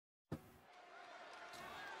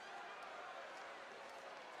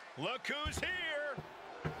Look who's here.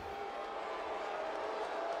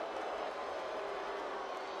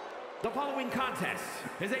 The following contest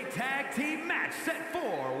is a tag team match set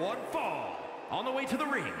for one fall. On the way to the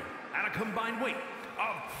ring at a combined weight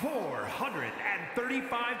of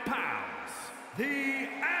 435 pounds, the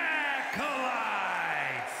Acolytes.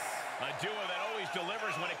 A duo that always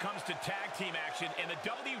delivers when it comes to tag team action, and the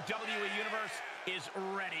WWE Universe is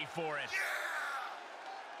ready for it.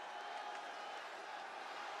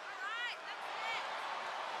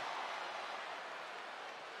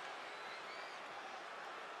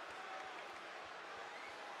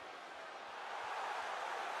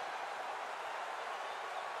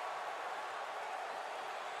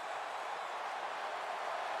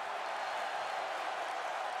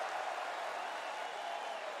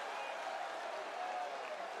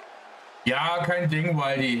 Ja, kein Ding,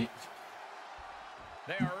 Wildy.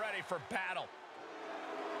 They are ready for battle.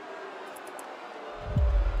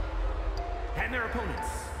 And their opponents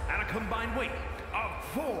at a combined weight of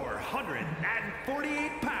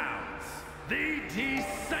 448 pounds, the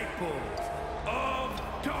Disciples of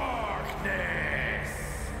Darkness.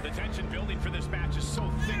 The tension building for this match is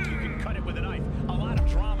so thick you can cut it with a knife. A lot of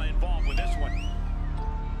drama involved with this one.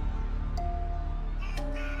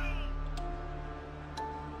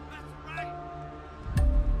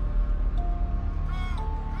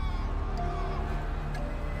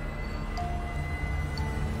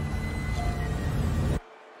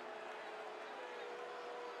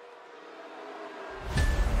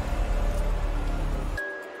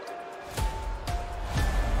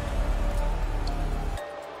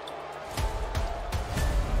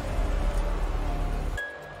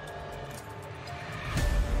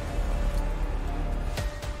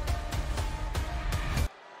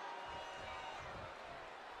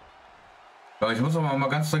 Ja, ich muss aber mal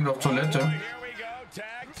ganz dringend auf Toilette. Here we go,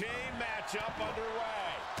 tag team matchup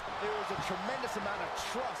underway. There is a tremendous amount of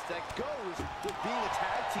trust that goes with being a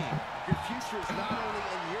tag team. Your future is not only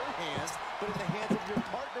in your hands, but in the hands of your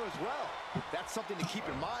partner as well. That's something to keep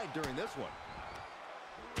in mind during this one.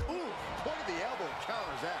 Ooh, point of the elbow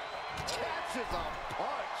counters that. Catches a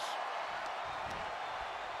punch.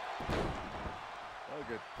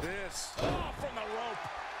 Look at this. Oh, from the rope.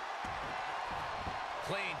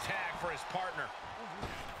 Clean tag for his partner.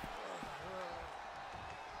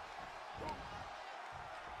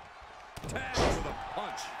 Tag for the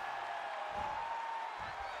punch.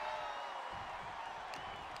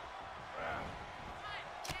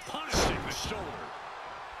 Punishing the shoulder.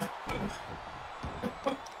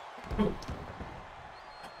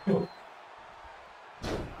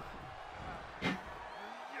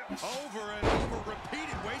 Over and over,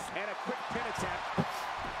 repeated ways. And a quick pin attempt.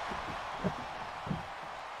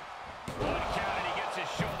 One count and he gets his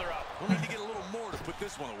shoulder up. We'll need to get a little more to put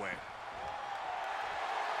this one away.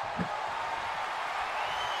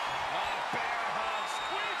 Bear hug,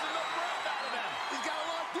 squeezing the breath out of him. He's got it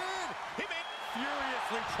locked in. He made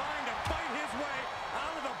Furiously trying to fight his way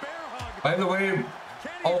out of the bear hug. By the way,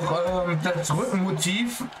 auch das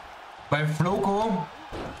Rückenmotiv bei Floco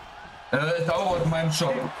ist auch aus meinem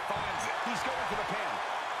Shop. finds it. He's going for the pin.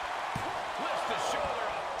 Lifts the shoulder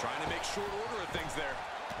up. Trying to make short order of things there.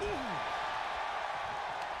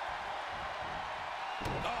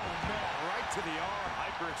 Oh, man, right to the arm.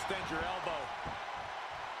 Hyperextend your elbow.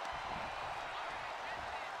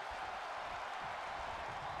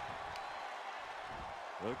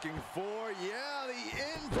 Looking for, yeah, the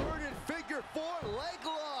inverted figure four leg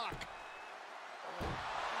lock.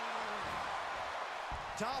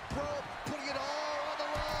 Top rope, putting it all on the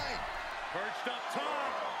line. Perched up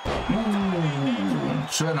top.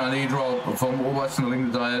 Schöner Knee Drop vom obersten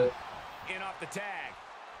Ringseil. In off the tag.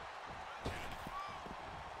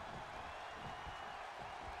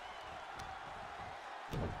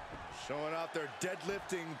 Showing off their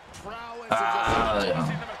deadlifting prowess. Ah, ja.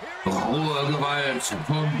 Rohe Gewalt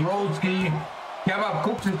von Broski. Kebab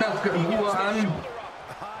guckt sich das in Ruhe an.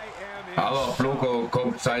 Aber Floco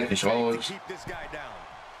kommt zeitlich raus.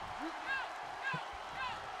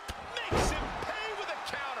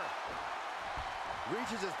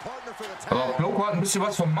 Aber Floco hat ein bisschen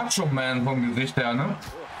was vom Macho Man vom Gesicht her, ne?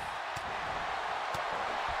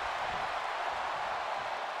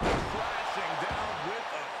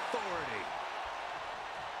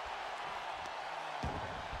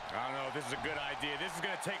 This is a good idea. This is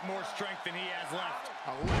going to take more strength than he has left.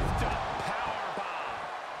 A lift up power bomb.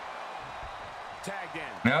 Tagged in.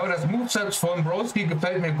 Ja, aber das Moveset von Broski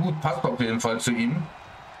gefällt mir gut. Passt auf jeden Fall zu ihm.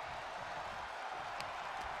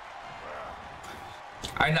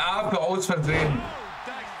 Ein A für aus Versehen.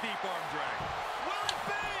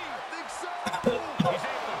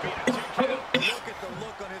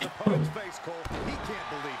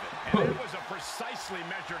 nicely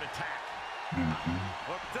measured attack.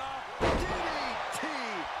 Hooked up. DDT.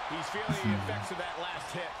 He's feeling the effects of that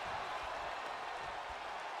last hit.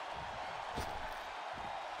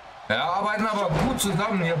 Ja, arbeiten aber gut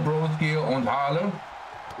zusammen hier, Broski und Harle.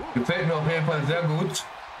 Gefällt mir auf jeden Fall sehr gut.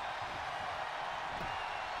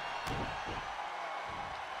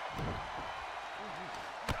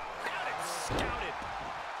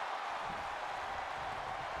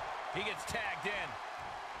 He gets tagged in.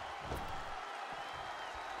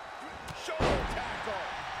 Shoulder tackle.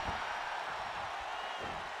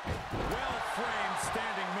 Well-framed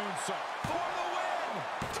standing moonsault for the win.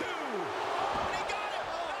 2. And he got it.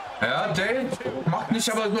 Ja, Dave macht nicht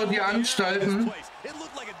aber so die Anstalten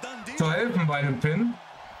zu helfen bei dem Pin.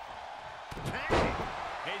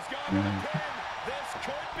 He's gone to the pin. This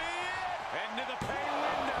could be it. Into the pay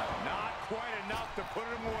window. Not quite enough to put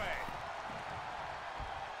him away.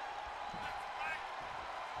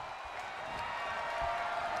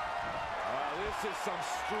 This is some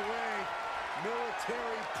strength.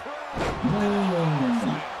 Military press.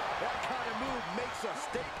 That kind of move makes a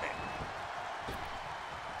statement.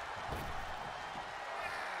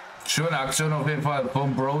 Schöne Aktion auf jeden Fall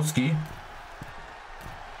von Broski.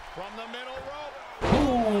 From the middle rope.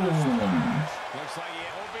 Boom. Looks like he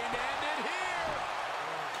hoping to end it here.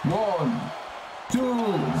 1, 2.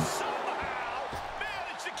 Somehow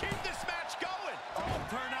managed to keep this match going.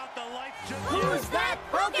 Turn out the lights. Who's that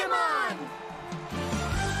Pokemon?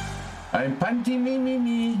 Ein Panty mi.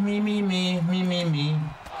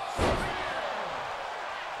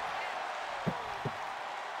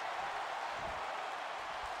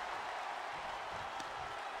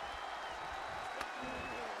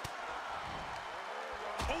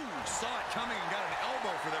 Saw it coming and got an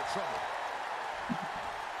elbow for their trouble.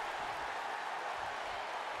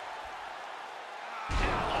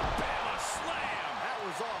 Alabama slam. That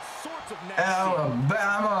was all sorts of nasty.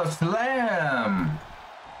 Alabama slam.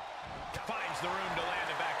 Finds the room to land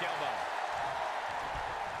a back elbow.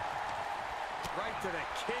 Right to the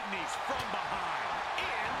kidneys from behind.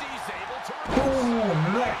 And he's able to Boom,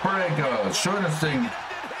 neck breaker. Schönes Ding.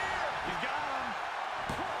 He's got him.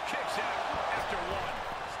 Kicks out after 1.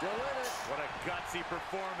 Still in it. What a gutsy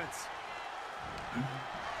performance.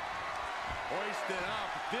 Hoisted up.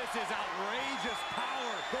 This is outrageous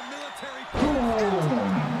power. The military. Boom.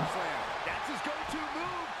 That's his go-to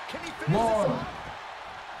move. Can he finish this 1. off?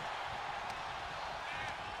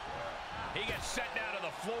 He gets set down to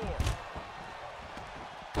the floor.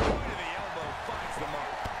 Point of the elbow finds the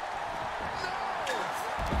mark. No!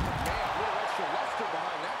 Man, a little extra luster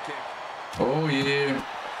behind that kick. Oh je.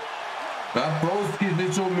 Da hat Broski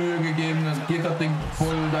sich so Mühe gegeben, das geht das Ding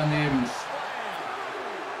voll daneben.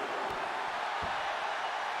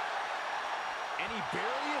 And he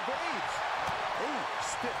barely evades. Oh,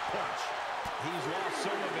 stiff punch. He's lost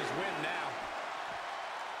some of his wind now.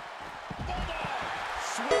 Bulldog!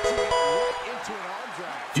 Switching it right into an arm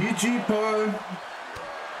drag. GG, Paul.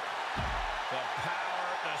 The power,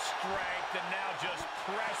 the strength, and now just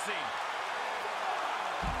pressing.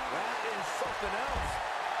 That is something else.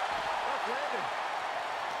 Up-landed.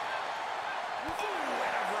 Ooh,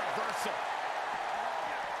 and a reversal.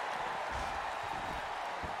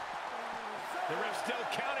 The ref still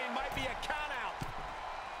counting, might be a count out.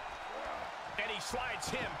 And he slides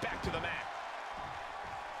him back to the mat.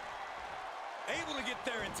 Able to get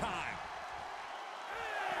there in time.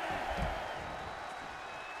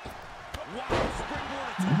 Wow, springboard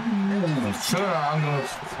attack. Schöner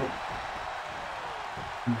Angriff.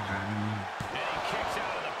 And he kicks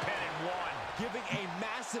out of the pin and 1. Giving a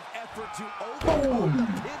massive effort to overcome the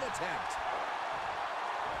pin attempt.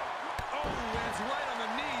 Oh, lands right on the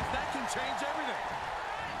knees. That can change everything.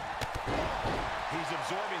 He's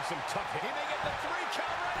absorbing some tough hit. He may get the 3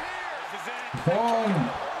 count right here. This is it. Boom.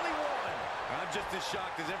 Only 1. I'm just as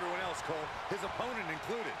shocked as everyone else, Cole. His opponent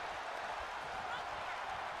included.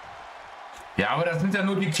 Ja, aber das sind ja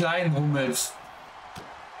nur die kleinen Hummels.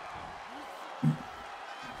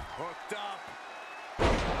 Hooked up.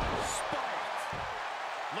 Spiked.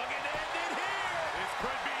 Looking to end it here. This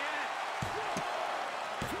could be it.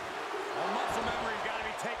 Well, muscle memory's got to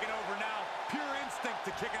be taken over now. Pure instinct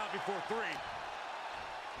to kick out before 3.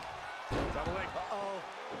 Double leg. Uh-oh.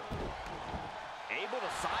 Able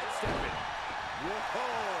to sidestep it.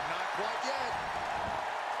 Whoa, not quite yet.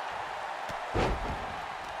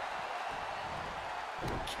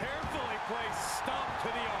 Carefully placed stomp to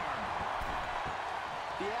the arm.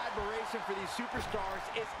 The admiration for these superstars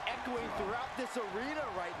is echoing throughout this arena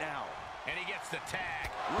right now. And he gets the tag.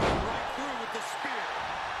 Right through with the spear.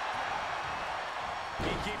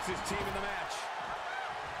 He keeps his team in the match.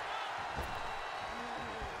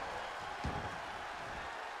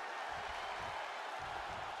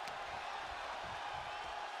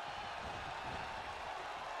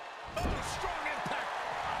 strong impact.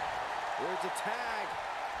 There's a tag.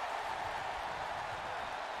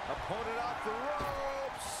 Opponent off the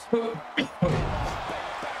ropes. Big back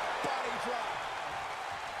body drop.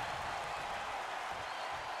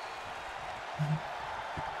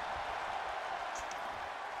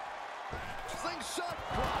 Slingshot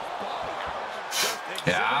body.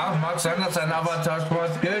 Ja, mag sein, dass ein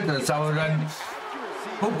Avatar-Sport gilt ist, aber dann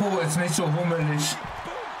Popo ist nicht so hummelig.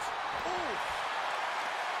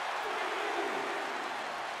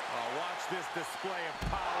 Watch this display of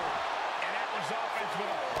power, and that was offense with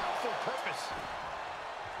a powerful purpose.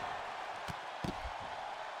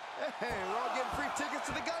 Hey, we're all getting free tickets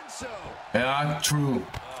to the gun show. Ja, true.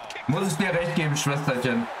 Muss ich dir recht geben,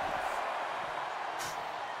 Schwesterchen.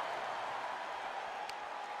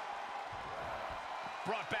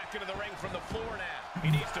 Brought back into the ring from the floor now. He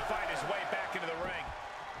needs to find his way back into the ring.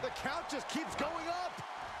 The count just keeps going up.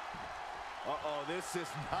 Uh-oh, this is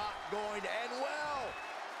not going to end well.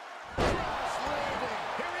 Cross landing.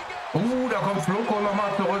 Here we go. Da kommt Floco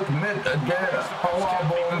nochmal zurück mit der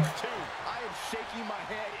Powerbomb.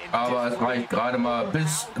 Aber es reicht gerade mal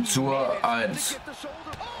bis zur 1.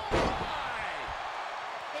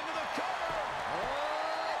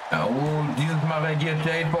 Ja, oh, dieses Mal reagiert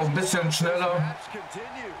Dave auch ein bisschen schneller.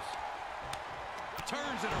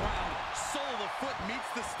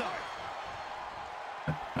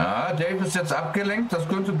 Ja, Dave ist jetzt abgelenkt, das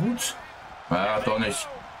könnte gut. Ja, doch nicht.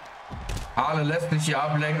 Harle lässt sich hier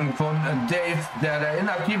ablenken von Dave, der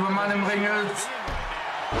inaktive Mann im Ring ist.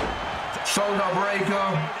 Shoulder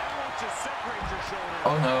Breaker.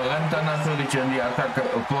 Und er rennt dann natürlich in die Attacke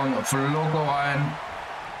von Floco rein.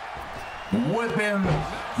 Whipping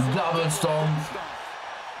Double Stomp.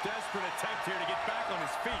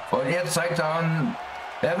 Und jetzt zeigt er an,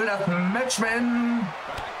 er will das Match beenden.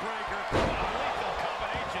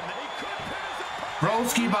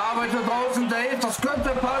 Broski bearbeitet draußen Dave, das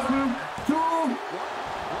könnte passen.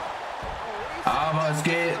 Aber es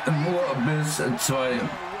geht nur bis 2.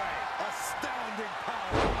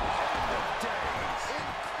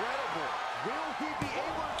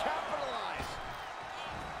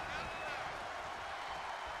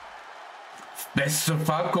 Beste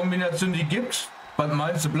Farbkombination, die gibt. Was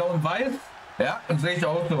meinst du, blau und weiß? Ja, das sehe ich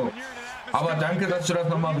auch so. Aber danke, dass du das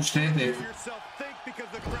nochmal bestätigst.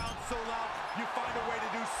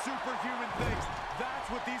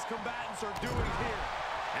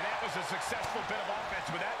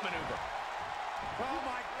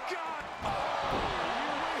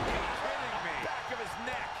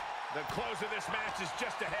 The close of this match is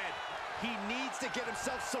just ahead. He needs to get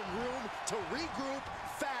himself some room to regroup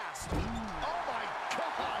fast. Oh my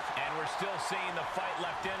gosh! And we're still seeing the fight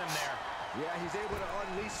left in him there. Yeah, he's able to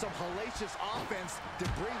unleash some hellacious offense to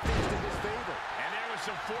bring things to his favor. And there was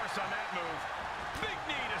some force on that move. Big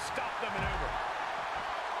knee to stop the maneuver.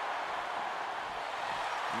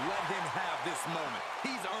 Let him have this moment.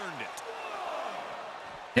 He's earned it.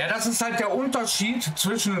 Ja, das ist halt der Unterschied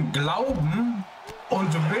zwischen Glauben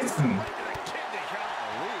und Wissen.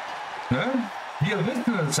 Ne? Wir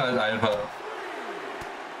wissen es halt einfach.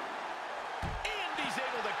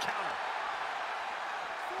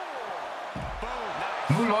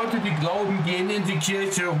 Nur Leute, die glauben, gehen in die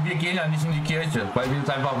Kirche und wir gehen ja nicht in die Kirche, weil wir es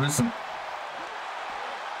einfach wissen.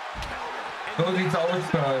 So sieht's aus.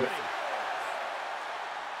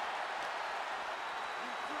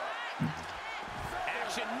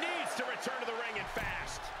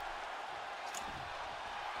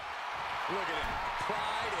 Look at him.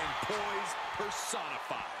 Pride and poise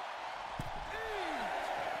personified.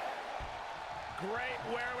 Great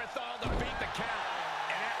wherewithal to beat the count.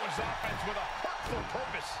 And that was offense with a hurtful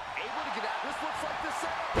purpose. Able to get out. This looks like the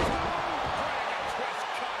setup. Bring a twist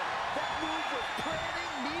cutter. That move with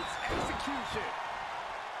planning meets execution.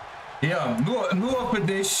 Ja, nur für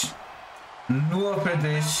dich. Nur für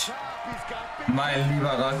dich. Mein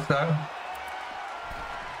lieber Rasta.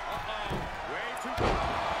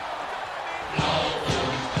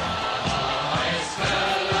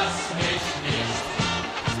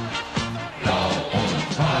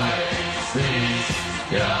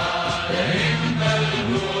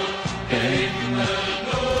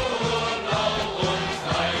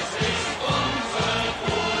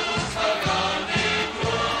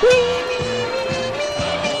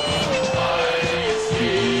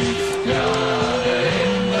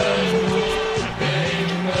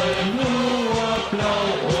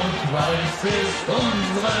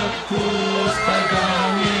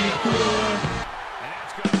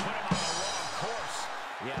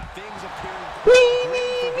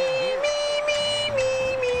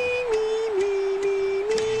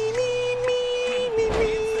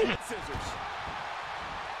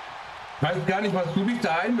 Ich weiß gar nicht, was du dich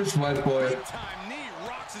da einmischst, Wildboy.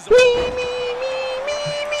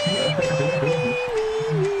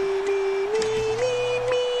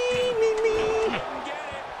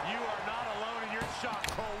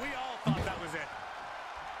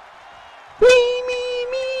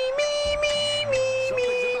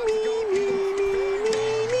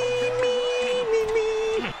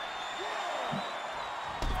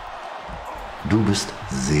 Du bist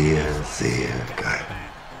sehr, sehr geil.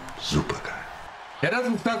 Super geil. Ja, das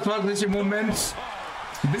ist das, was ich im Moment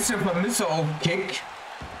ein bisschen vermisse auf Kick.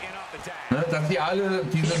 Ne, dass die alle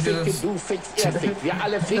dieses... Du fickst, er fickt. Wir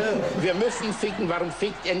alle ficken. Wir müssen ficken. Warum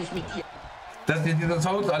fickt er nicht mit ihr? Dass ihr dieses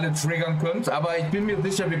Haus alle triggern könnt, aber ich bin mir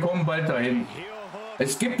sicher, wir kommen bald dahin.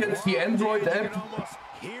 Es gibt jetzt die Android-App,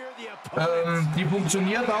 die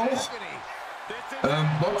funktioniert auch.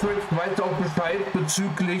 Botrix weiß auch Bescheid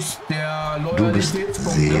bezüglich der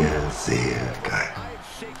Loyalitätspunkte. Du bist sehr, sehr geil.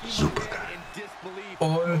 Super geil.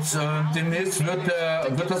 Und demnächst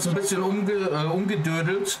wird das ein bisschen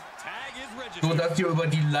umgedödelt, so dass ihr über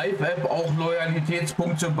die Live-App auch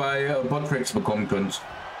Loyalitätspunkte bei Botrix bekommen könnt.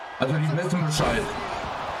 Also die wissen Bescheid.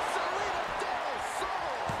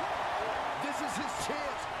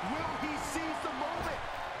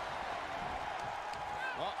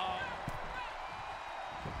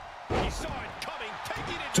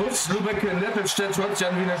 Tuss Lübeck in Leppelstedt hört sich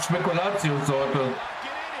an wie eine Spekulatiussorte.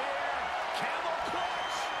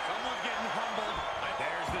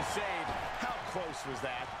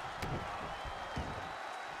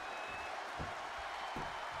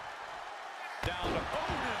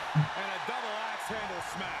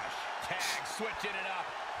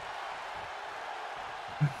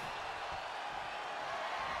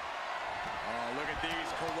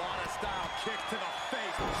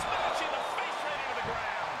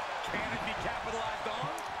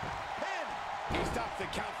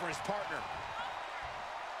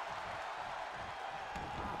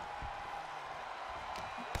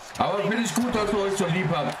 Aber finde ich gut, dass ihr euch so lieb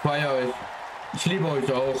habt. Feier euch. Ich liebe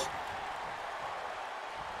euch auch.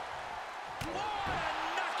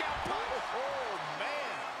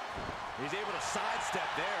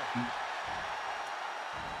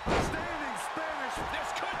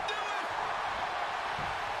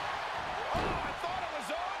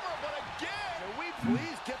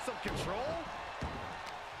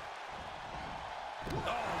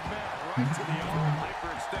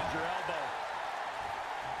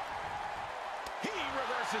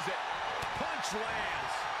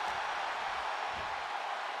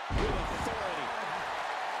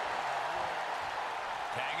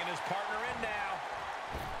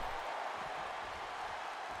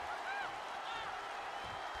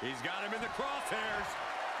 He's got him in the crosshairs.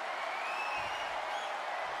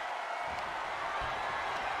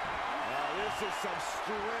 Now this is some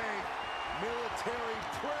straight military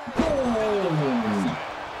press. I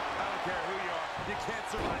don't care who you are. You can't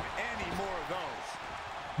survive any more of those.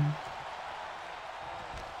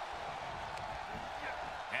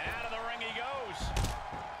 And out of the ring he goes.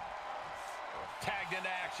 Tagged into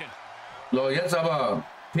action. So, jetzt aber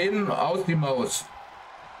Pin aus die Maus.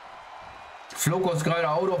 Floko ist gerade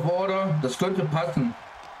out of order. Das könnte passen.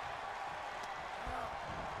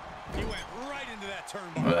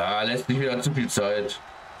 Ja, lässt nicht wieder zu viel Zeit.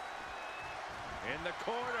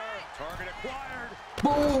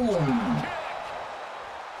 Boom!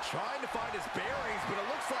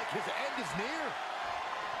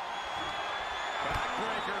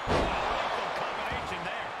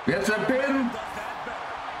 Jetzt der Pin.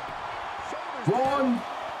 1,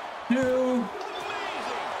 2.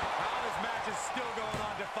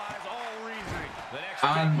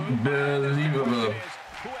 Unbelievable.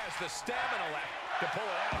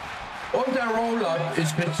 Und der Roll-Up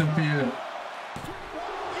ist nicht zu viel.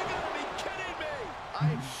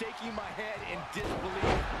 I'm shaking my head in disbelief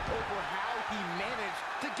over how he managed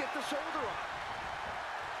to get the shoulder up.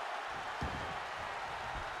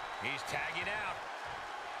 He's tagging out.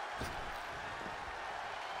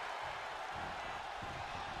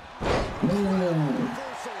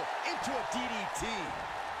 Reversal into a DDT.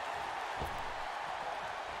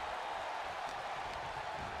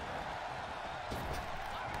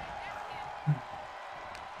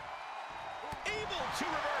 Able to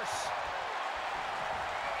reverse.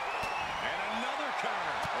 And another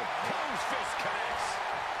counter. Co's fist connects.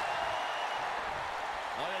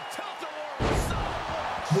 On a tilt-a-whirl.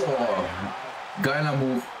 Boah, geiler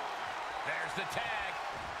Move. There's the tag.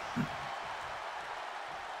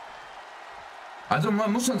 Also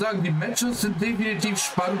man muss schon sagen, die Matches sind definitiv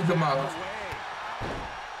spannend gemacht.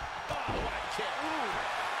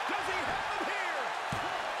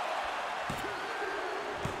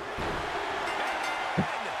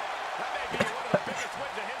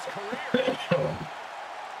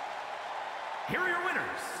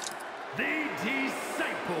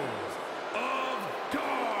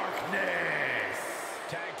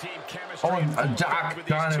 Und Dark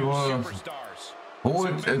Carnival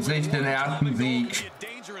holt sich den ersten Sieg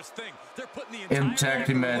im Tag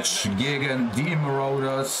Team Match gegen die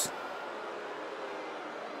Marauders.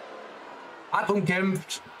 Hat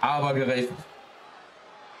umkämpft, aber gerecht.